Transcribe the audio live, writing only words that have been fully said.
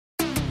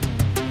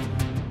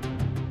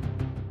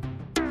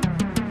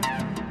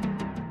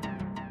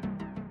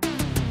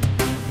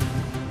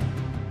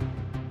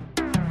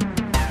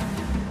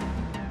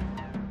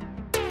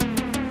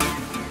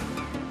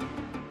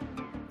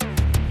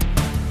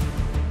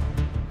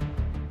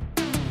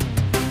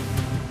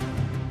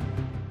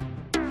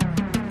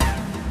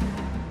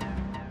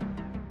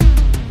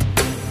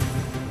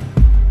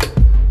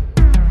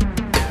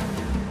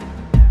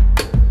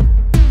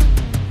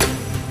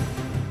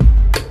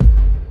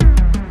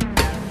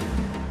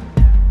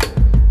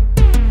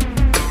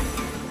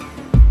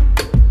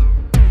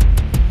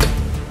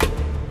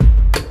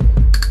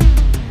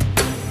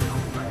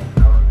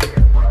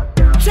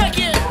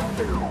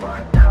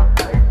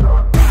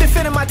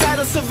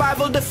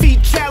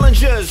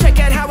challengers. Check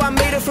out how I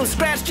made it from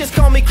scratch, just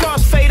call me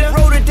crossfader.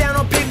 Wrote it down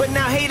on paper,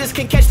 now haters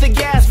can catch the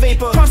gas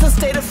vapor. Cross the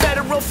state of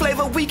federal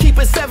flavor, we keep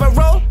it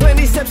several.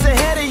 Plenty steps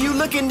ahead of you,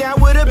 looking down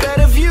with a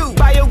better view.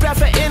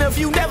 Biographer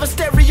interview, never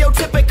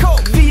stereotypical.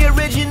 The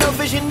original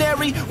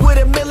visionary with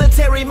a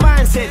military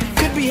mindset.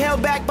 Could be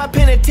held back by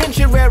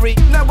penitentiary.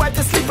 Now wipe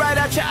the sleep right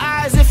out your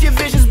eyes if your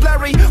vision's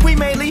blurry. We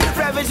mainly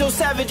ravage those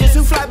savages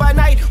who fly by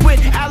night with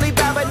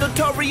Alibaba.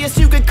 Notorious,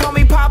 you can call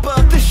me Papa.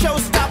 The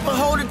showstopper,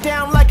 hold it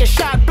down like a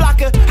shot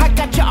blocker. I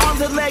got your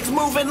arms and legs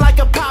moving like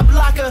a pop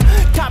locker.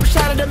 Top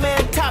shot of the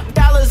man, top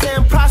dollars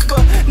and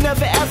prosper.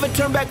 Never ever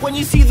turn back when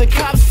you see the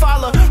cops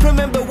follow.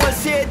 Remember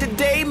what's here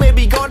today, may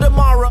be gone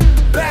tomorrow.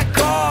 Back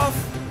off.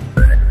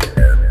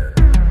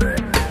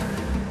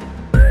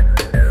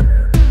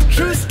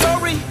 True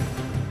story.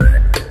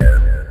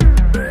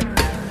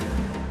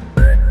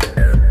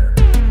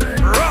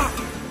 Rock.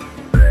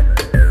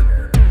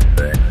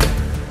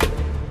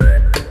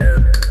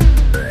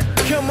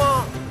 Come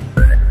on.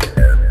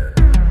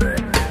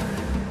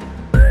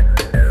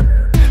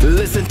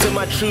 Listen to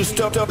my true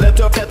story.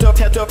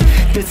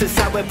 This is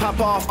how it pop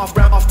off, off.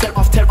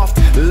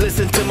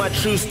 Listen to my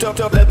true story.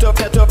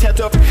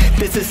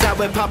 This is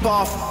how it pop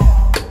off.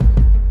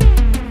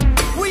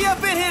 We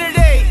up in here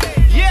today.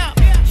 Yeah.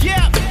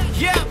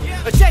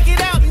 Check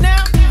it out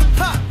now.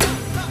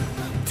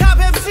 Top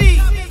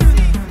MC.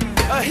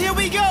 Here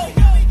we go.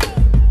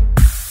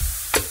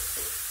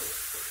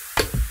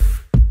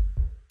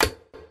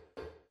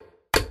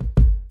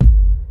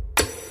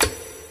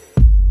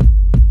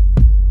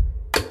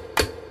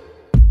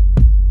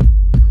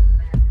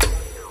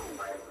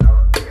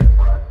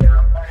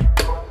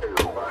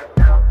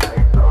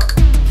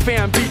 Fais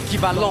un beat qui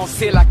va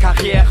lancer la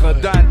carrière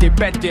d'un des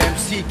bêtes des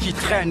MC qui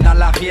traînent dans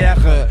l'arrière.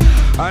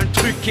 Un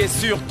truc qui est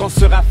sûr, t'en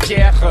seras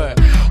fier.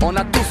 On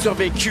a tous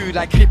survécu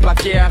la grippe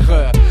aviaire.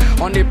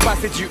 On est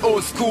passé du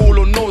old school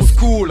au no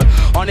school.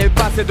 On est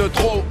passé de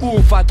trop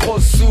ouf à trop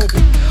souple.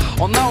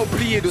 On a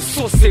oublié de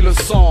saucer le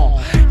son.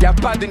 Y a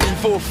pas de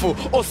niveau, faut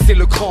hausser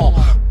le cran.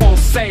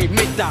 Conseil,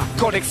 méta,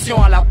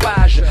 correction à la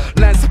page.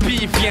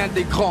 L'inspi vient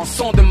des grands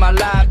sons de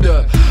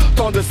malade.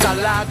 Tant de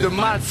salades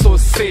mal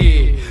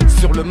saucées.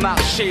 Sur le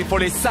marché, faut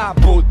les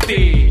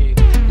saboter.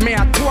 Mais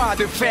à toi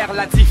de faire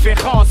la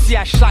différence. Si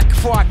à chaque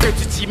fois que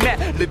tu t'y mets,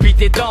 le beat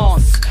est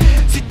dense.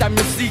 Si ta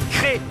musique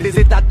crée des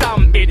états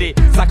d'âme et des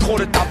accros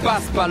de ta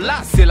basse, bah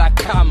là c'est la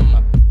cam.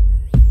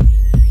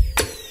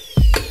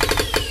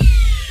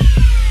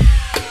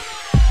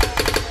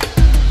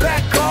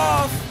 Back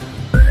off.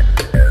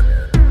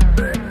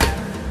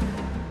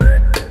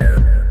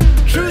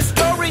 True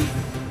story.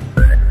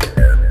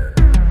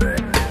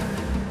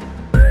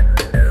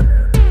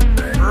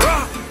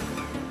 Rock.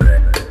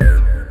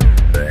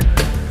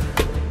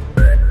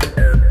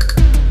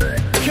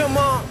 Come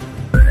on.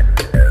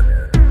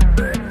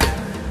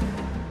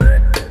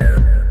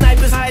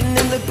 Snipers hiding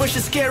in the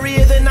bushes,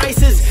 scarier than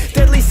ISIS.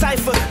 Deadly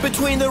cipher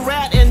between the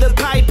rat and the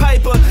Pied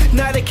Piper.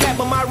 Not a cap,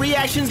 but my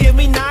reactions give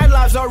me 9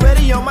 lives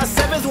already on my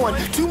 7th one.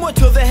 2 more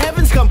till the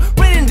heavens come.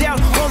 Raining down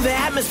on the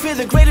atmosphere,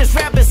 the greatest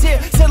rappers here.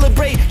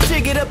 Celebrate,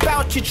 shake it up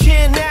out your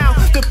chin now.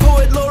 The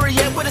poet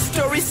laureate with a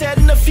story set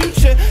in the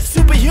future.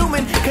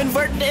 Superhuman,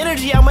 converting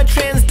energy, I'm a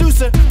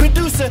transducer.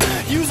 Producer,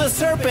 use a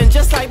serpent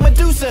just like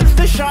Medusa.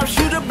 The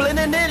sharpshooter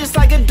blending in just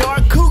like a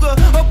dark cougar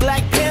or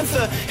Black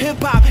Panther.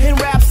 Hip-hop and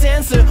rap's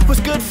answer.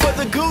 What's good for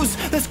the goose,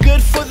 that's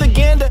good for the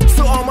gander.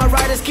 So all my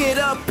riders get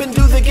up and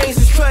do the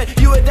gangster strut.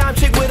 You a dime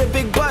chick with a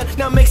big butt,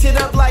 now mix it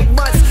up like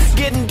mutts.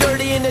 Getting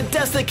dirty in the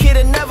dust, the kid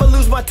and never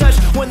lose my touch.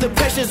 When the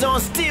pressure's on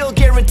steel,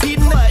 guaranteed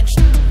much.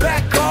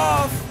 Back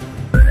off.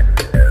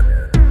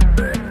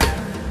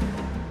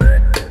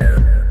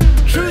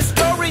 True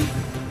story.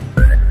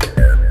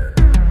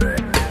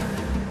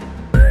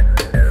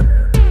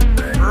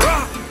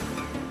 Rock.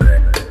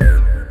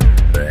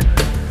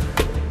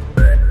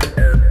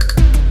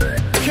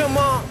 Come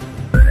on.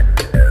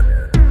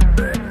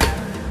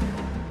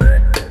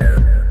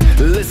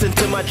 Listen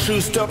to my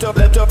true story.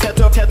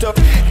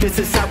 This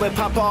is how it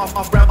pop off,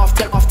 off.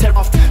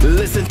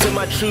 Listen to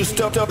my true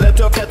story.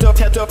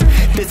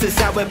 This is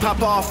how it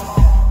pop off.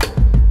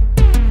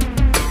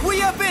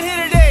 We up in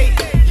here today.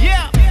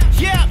 Yeah.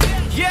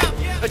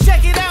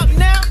 Check it out.